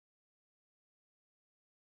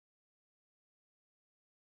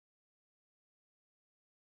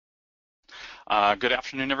Good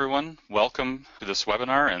afternoon, everyone. Welcome to this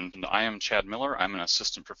webinar, and I am Chad Miller. I'm an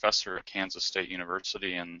assistant professor at Kansas State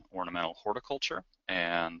University in ornamental horticulture.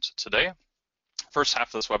 And today, first half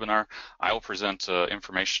of this webinar, I will present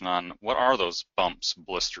information on what are those bumps,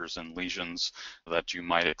 blisters, and lesions that you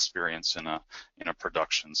might experience in a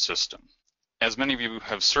production system. As many of you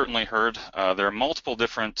have certainly heard, there are multiple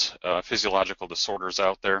different physiological disorders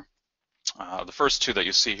out there. The first two that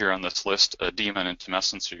you see here on this list, edema and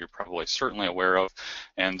intumescence, you're probably certainly aware of,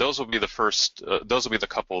 and those will be the first. Those will be the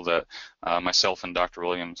couple that myself and Dr.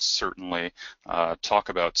 Williams certainly talk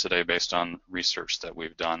about today, based on research that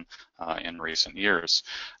we've done in recent years.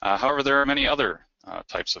 However, there are many other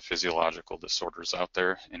types of physiological disorders out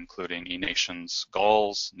there, including enations,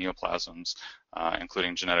 galls, neoplasms,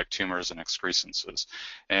 including genetic tumors and excrescences.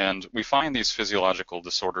 And we find these physiological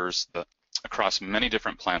disorders that across many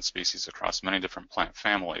different plant species, across many different plant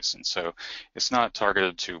families, and so it's not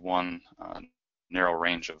targeted to one narrow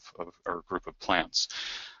range of or group of plants.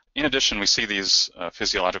 In addition, we see these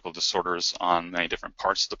physiological disorders on many different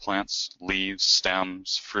parts of the plants: leaves,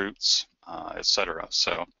 stems, fruits, etc.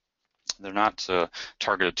 So they're not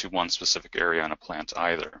targeted to one specific area on a plant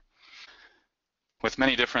either. With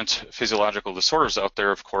many different physiological disorders out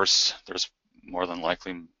there, of course, there's more than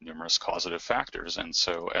likely numerous causative factors. And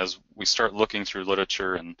so as we start looking through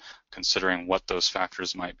literature and considering what those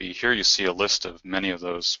factors might be, here you see a list of many of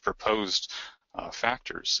those proposed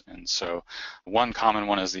factors. And so one common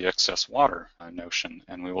one is the excess water notion,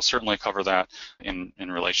 and we will certainly cover that in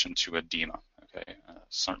relation to edema. Okay,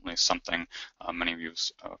 certainly something many of you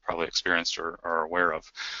probably experienced or are aware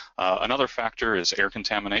of. Another factor is air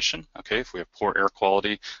contamination. Okay, if we have poor air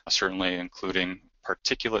quality, certainly including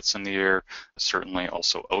particulates in the air, certainly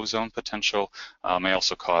also ozone potential, may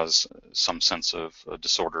also cause some sense of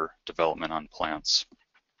disorder development on plants.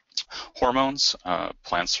 Hormones,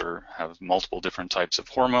 plants have multiple different types of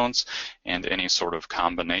hormones, and any sort of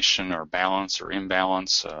combination or balance or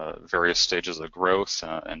imbalance, various stages of growth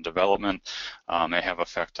and development may have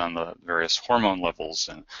effect on the various hormone levels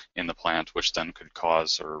in the plant, which then could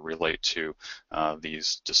cause or relate to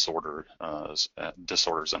these disorders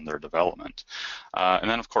and their development.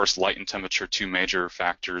 And then, of course, light and temperature, two major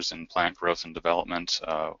factors in plant growth and development,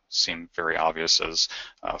 seem very obvious as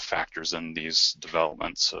factors in these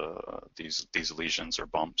developments, these lesions or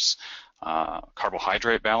bumps.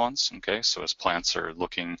 Carbohydrate balance, okay, so as plants are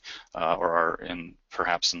looking or are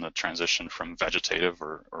perhaps in the transition from vegetative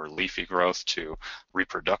or leafy growth to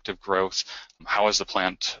reproductive growth, how is the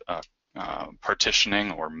plant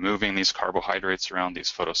partitioning or moving these carbohydrates around,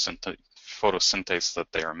 these photosynthase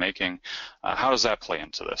that they are making? How does that play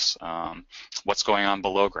into this? What's going on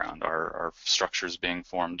below ground? Are structures being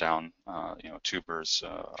formed down, tubers,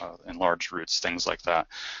 enlarged roots, things like that?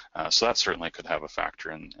 So that certainly could have a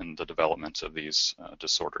factor in the development of these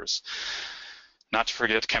disorders. Not to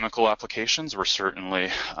forget chemical applications. We're certainly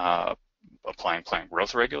applying plant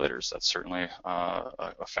growth regulators. That's certainly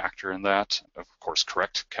a factor in that. Of course,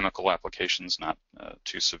 correct chemical applications, not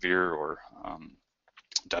too severe or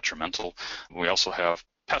detrimental. We also have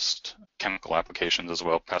pest chemical applications as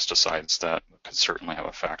well, pesticides, that could certainly have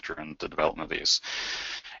a factor in the development of these.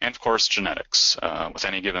 And of course, genetics. With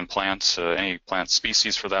any given plant, any plant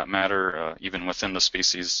species for that matter, even within the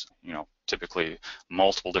species, typically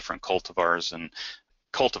multiple different cultivars, and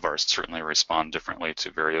cultivars certainly respond differently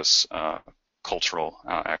to various cultural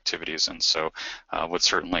activities, and so would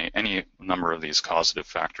certainly, any number of these causative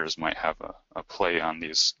factors might have a play on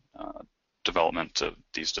these development of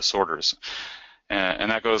these disorders.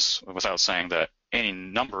 And that goes without saying that any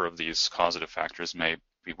number of these causative factors may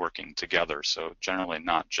be working together, so generally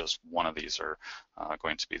not just one of these are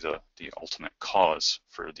going to be the ultimate cause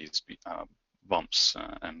for these bumps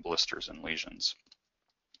and blisters and lesions.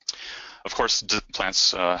 Of course,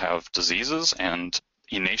 plants have diseases, and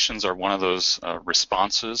enations are one of those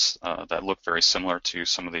responses that look very similar to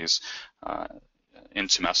some of these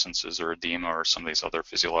intumescences or edema or some of these other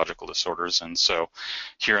physiological disorders. And so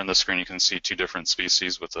here on the screen you can see two different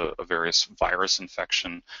species with a various virus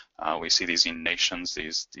infection. We see these enations,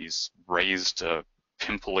 these raised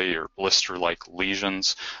pimply or blister-like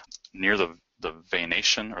lesions near the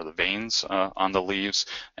venation or the veins on the leaves,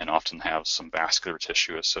 and often have some vascular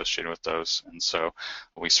tissue associated with those. And so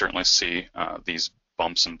we certainly see these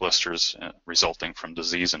bumps and blisters resulting from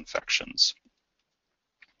disease infections.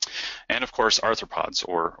 And of course, arthropods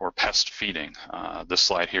or pest feeding. This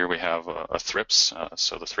slide here we have a thrips.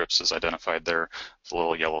 So the thrips is identified there, the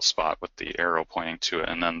little yellow spot with the arrow pointing to it,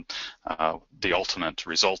 and then the ultimate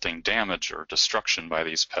resulting damage or destruction by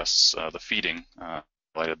these pests, the feeding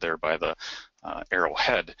highlighted there by the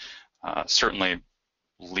arrowhead. Certainly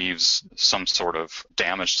leaves some sort of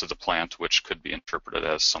damage to the plant, which could be interpreted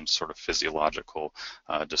as some sort of physiological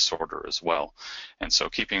disorder as well. And so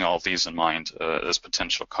keeping all of these in mind as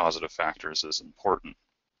potential causative factors is important.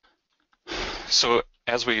 So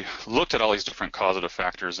as we looked at all these different causative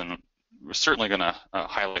factors, and we're certainly going to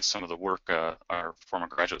highlight some of the work our former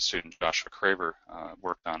graduate student Joshua Craver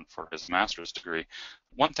worked on for his master's degree,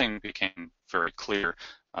 one thing became very clear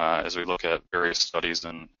as we look at various studies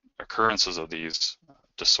and occurrences of these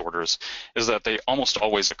disorders is that they almost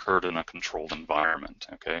always occurred in a controlled environment.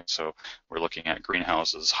 Okay, so we're looking at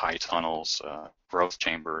greenhouses, high tunnels, growth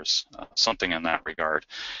chambers, something in that regard.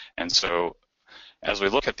 And so as we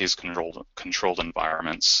look at these controlled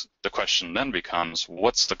environments, the question then becomes,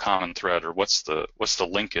 what's the common thread, or what's the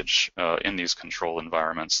linkage in these controlled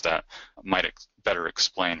environments that might better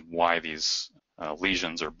explain why these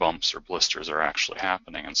lesions or bumps or blisters are actually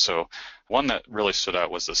happening? And so one that really stood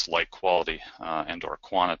out was this light quality and or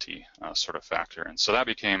quantity sort of factor. And so that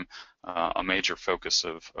became a major focus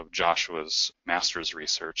of Joshua's master's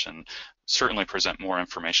research, and certainly present more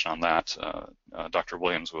information on that. Dr.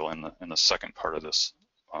 Williams will in the second part of this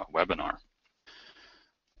webinar.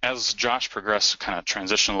 As Josh progressed, kind of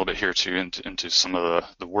transition a little bit here into some of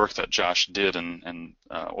the work that Josh did and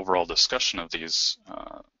overall discussion of these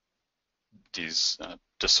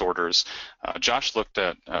disorders. Josh looked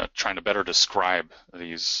at trying to better describe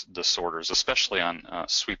these disorders, especially on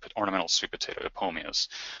ornamental sweet potato epomias.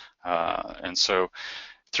 And so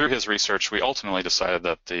through his research, we ultimately decided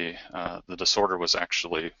that the disorder was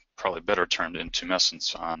actually probably better termed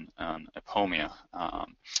intumescence on epomia.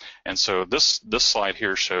 And so this slide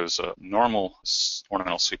here shows a normal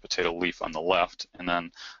ornamental sweet potato leaf on the left, and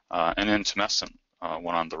then an intumescent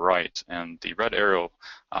one on the right. And the red arrow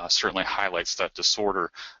certainly highlights that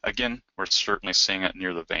disorder. Again, we're certainly seeing it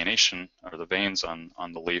near the veination, or the veins on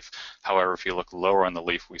the leaf. However, if you look lower on the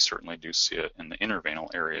leaf, we certainly do see it in the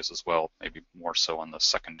interveinal areas as well, maybe more so on the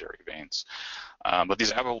secondary veins. But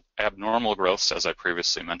these abnormal growths, as I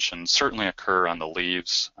previously mentioned, certainly occur on the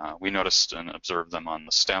leaves. We noticed and observed them on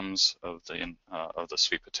the stems of the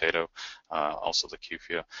sweet potato, also the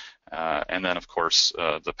cuphea, and then of course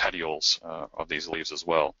the petioles of these leaves as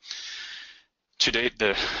well. To date,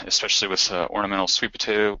 especially with ornamental sweet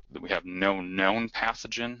potato, we have no known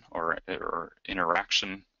pathogen or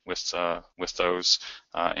interaction with those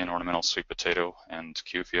in ornamental sweet potato and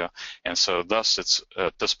cuphea, and so thus it's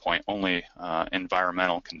at this point only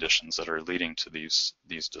environmental conditions that are leading to these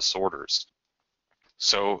disorders.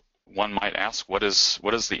 So one might ask, what is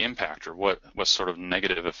the impact, or what sort of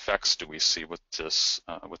negative effects do we see with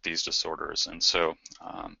these disorders? And so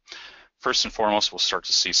first and foremost, we'll start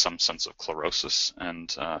to see some sense of chlorosis,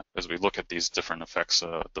 and as we look at these different effects,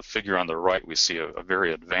 the figure on the right, we see a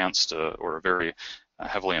very advanced or a very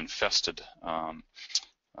heavily infested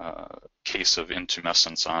case of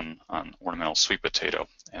intumescence on ornamental sweet potato.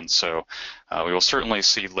 And so we will certainly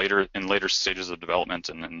see in later stages of development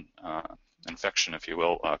and infection, if you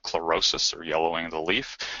will, chlorosis or yellowing of the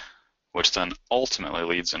leaf, which then ultimately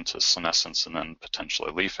leads into senescence and then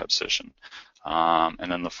potentially leaf abscission.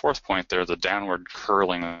 And then the fourth point there, the downward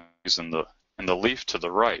curling in the leaf to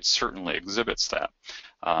the right certainly exhibits that.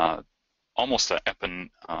 Almost that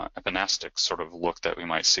epinastic sort of look that we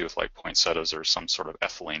might see with like poinsettias or some sort of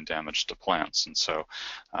ethylene damage to plants. And so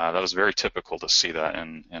that was very typical to see that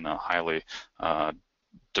in a highly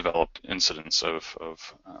developed incidence of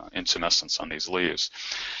intumescence on these leaves.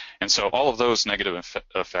 And so all of those negative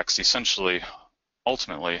effects essentially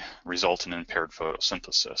ultimately result in impaired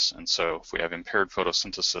photosynthesis. And so if we have impaired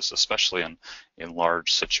photosynthesis, especially in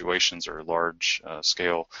large situations or large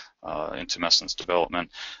scale intumescence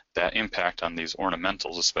development, that impact on these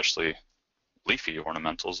ornamentals, especially leafy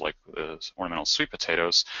ornamentals like ornamental sweet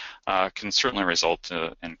potatoes, can certainly result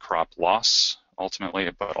in crop loss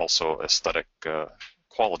ultimately, but also aesthetic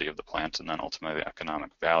quality of the plant, and then ultimately the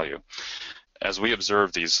economic value. As we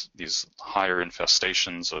observe these higher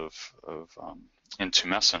infestations of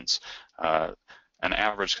intumescence, an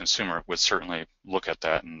average consumer would certainly look at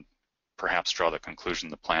that and perhaps draw the conclusion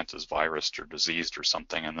the plant is virused or diseased or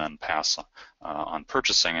something, and then pass on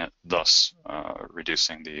purchasing it, thus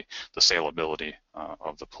reducing the saleability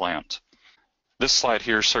of the plant. This slide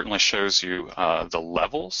here certainly shows you the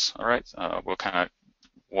levels. All right, we'll kind of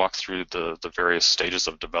walk through the various stages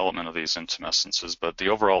of development of these intumescences, but the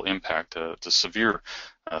overall impact, the severe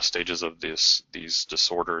stages of these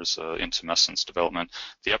disorders, intumescence development.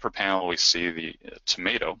 The upper panel, we see the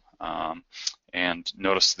tomato, and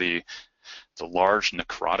notice the large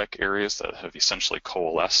necrotic areas that have essentially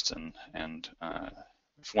coalesced and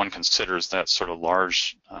if one considers that sort of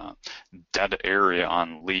large dead area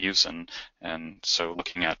on leaves, and so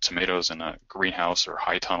looking at tomatoes in a greenhouse or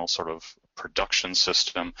high tunnel sort of production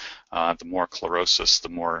system, the more chlorosis, the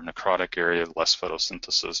more necrotic area, less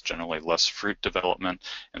photosynthesis, generally less fruit development,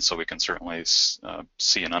 and so we can certainly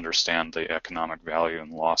see and understand the economic value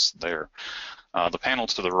and loss there. The panel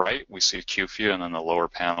to the right, we see cuphea, and then the lower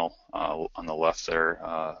panel on the left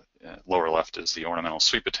there, lower left, is the ornamental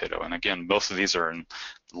sweet potato. And again, both of these are in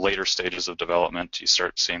later stages of development. You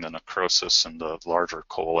start seeing the necrosis and the larger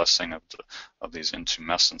coalescing of these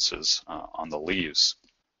intumescences on the leaves.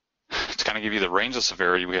 To kind of give you the range of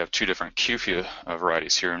severity, we have two different cuphea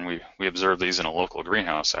varieties here, and we observed these in a local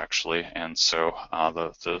greenhouse actually. And so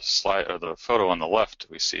the slide, or the photo on the left,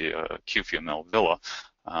 we see a cuphea melvilla.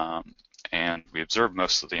 And we observe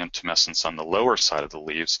most of the intumescence on the lower side of the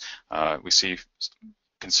leaves. We see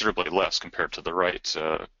considerably less compared to the right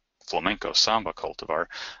flamenco samba cultivar.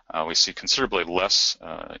 We see considerably less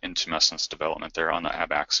intumescence development there on the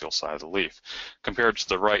abaxial side of the leaf. Compared to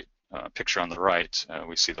the right picture on the right,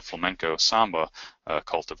 we see the flamenco samba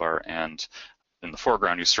cultivar, and in the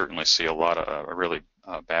foreground you certainly see a lot of a really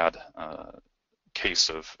bad case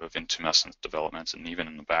of intumescence development, and even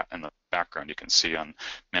in the background you can see on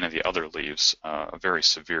many of the other leaves a very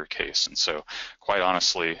severe case. And so quite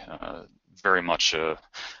honestly, very much a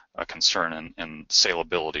concern in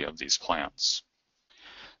salability of these plants.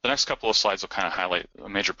 The next couple of slides will kind of highlight a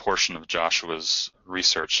major portion of Joshua's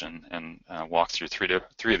research and walk through three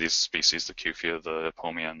of these species, the cuphea, the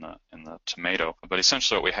epomea, and the tomato. But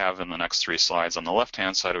essentially what we have in the next three slides, on the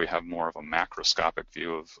left-hand side we have more of a macroscopic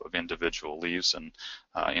view of individual leaves and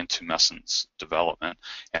intumescence development.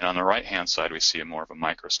 And on the right-hand side we see more of a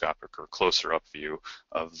microscopic or closer-up view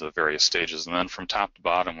of the various stages. And then from top to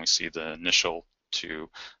bottom we see the initial to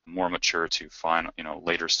more mature to final,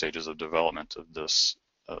 later stages of development of this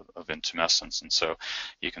of intumescence. And so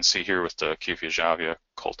you can see here with the cuphea javia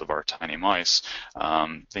cultivar tiny mice,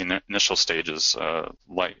 the initial stages,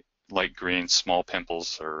 light green, small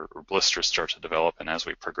pimples or blisters start to develop, and as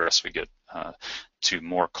we progress we get to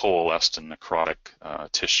more coalesced and necrotic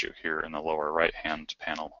tissue here in the lower right hand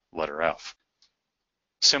panel, letter F.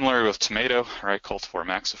 Similarly with tomato, right, cultivar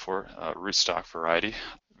maxifor, rootstock variety,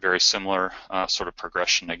 very similar sort of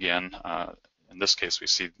progression again. In this case, we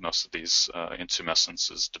see most of these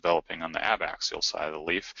intumescences developing on the abaxial side of the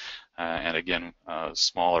leaf, and again,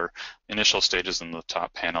 smaller initial stages in the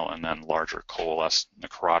top panel, and then larger coalesced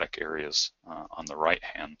necrotic areas on the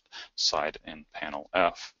right-hand side in panel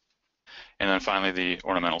F. And then finally, the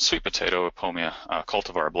ornamental sweet potato, epomea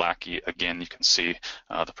cultivar blackie. Again, you can see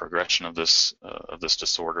the progression of this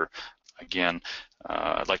disorder. Again,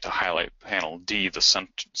 I'd like to highlight panel D, the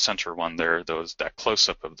center one there, that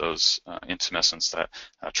close-up of those intumescence, that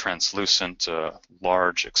translucent,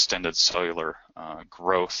 large, extended cellular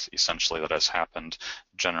growth, essentially, that has happened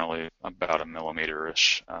generally about 1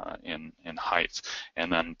 millimeter-ish in height.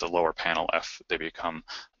 And then the lower panel F, they become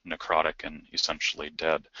necrotic and essentially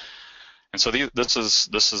dead. And so this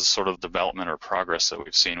is sort of development or progress that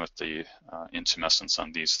we've seen with the intumescence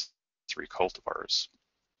on these three cultivars.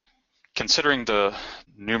 Considering the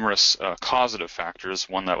numerous causative factors,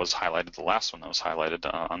 one that was highlighted, the last one that was highlighted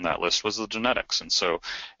on that list was the genetics. And so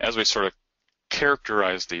as we sort of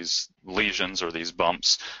characterized these lesions or these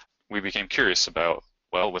bumps, we became curious about,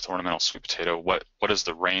 well, with ornamental sweet potato, what is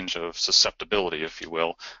the range of susceptibility, if you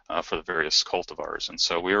will, for the various cultivars. And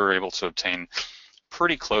so we were able to obtain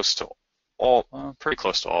pretty close to all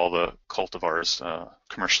the cultivars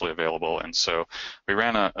commercially available, and so we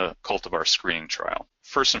ran a cultivar screening trial.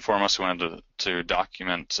 First and foremost, we wanted to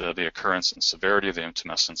document the occurrence and severity of the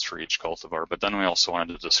intumescence for each cultivar, but then we also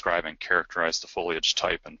wanted to describe and characterize the foliage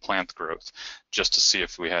type and plant growth, just to see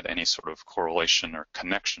if we had any sort of correlation or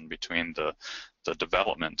connection between the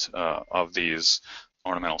development of these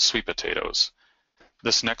ornamental sweet potatoes.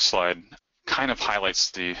 This next slide kind of highlights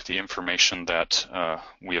the information that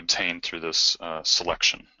we obtained through this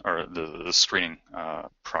selection, or the screening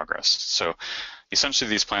progress. So essentially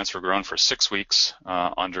these plants were grown for 6 weeks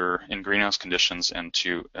in greenhouse conditions, and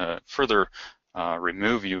to further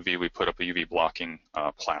remove UV, we put up a UV blocking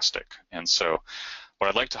plastic. And so what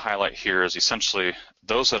I'd like to highlight here is essentially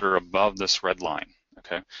those that are above this red line,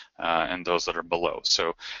 okay, and those that are below.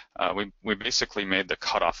 So we basically made the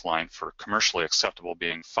cutoff line for commercially acceptable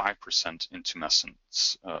being 5%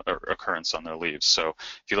 intumescence occurrence on their leaves. So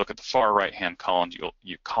if you look at the far right-hand column,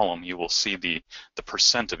 you will see the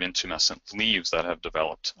percent of intumescent leaves that have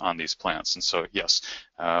developed on these plants. And so yes,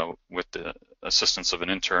 with the assistance of an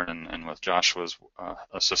intern and with Joshua's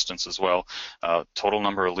assistance as well, total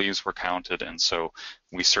number of leaves were counted, and so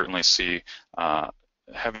we certainly see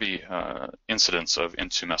heavy incidence of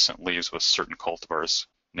intumescent leaves with certain cultivars,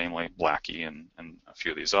 namely Blackie and a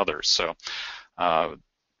few of these others. So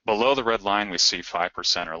below the red line, we see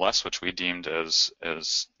 5% or less, which we deemed as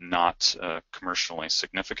not commercially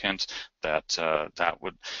significant. That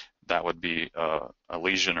would be a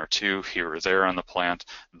lesion or two here or there on the plant,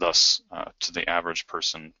 thus to the average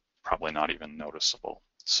person, probably not even noticeable.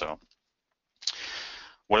 So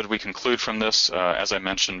what did we conclude from this? As I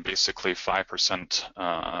mentioned, basically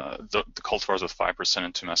 5%, the cultivars with 5%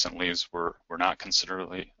 intumescent leaves were not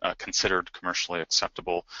considered commercially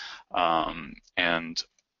acceptable, and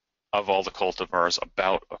of all the cultivars,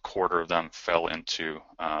 about a quarter of them fell into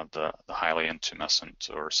the highly intumescent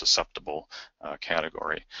or susceptible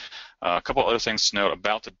category. A couple other things to note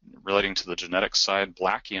about relating to the genetic side: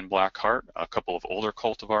 Blackie and Blackheart, a couple of older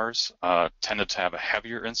cultivars, tended to have a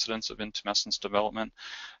heavier incidence of intumescence development.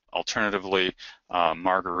 Alternatively,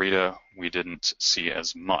 Margarita, we didn't see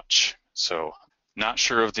as much. So not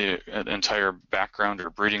sure of the entire background or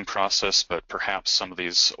breeding process, but perhaps some of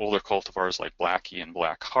these older cultivars like Blackie and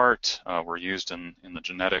Blackheart were used in the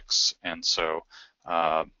genetics, and so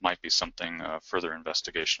might be something further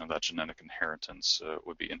investigation of that genetic inheritance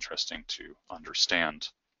would be interesting to understand.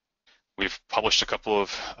 We've published a couple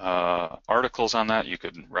of articles on that. You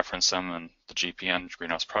could reference them in the GPN,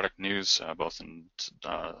 Greenhouse Product News, both in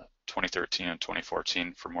 2013 and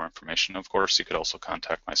 2014 for more information. Of course, you could also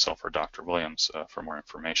contact myself or Dr. Williams for more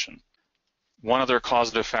information. One other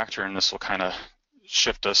causative factor, and this will kind of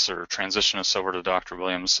shift us or transition us over to Dr.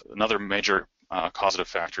 Williams, another major causative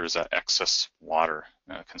factor is that excess water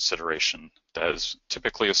consideration that is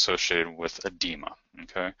typically associated with edema.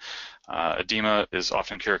 Okay, edema is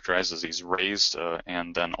often characterized as these raised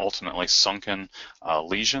and then ultimately sunken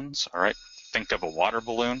lesions. All right, think of a water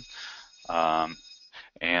balloon,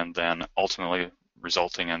 and then ultimately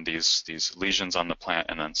resulting in these lesions on the plant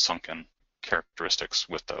and then sunken characteristics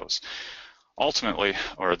with those. Ultimately,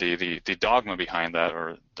 or the dogma behind that,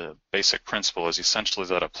 or the basic principle, is essentially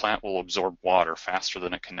that a plant will absorb water faster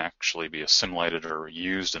than it can actually be assimilated or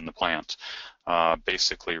used in the plant,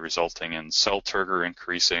 basically resulting in cell turgor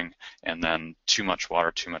increasing, and then too much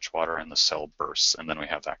water, and the cell bursts, and then we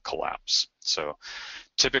have that collapse. So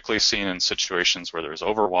typically seen in situations where there's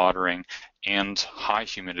overwatering and high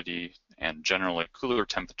humidity and generally cooler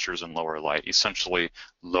temperatures and lower light, essentially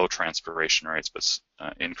low transpiration rates but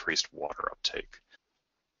increased water uptake.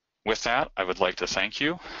 With that, I would like to thank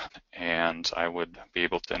you, and I would be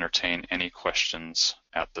able to entertain any questions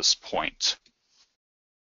at this point.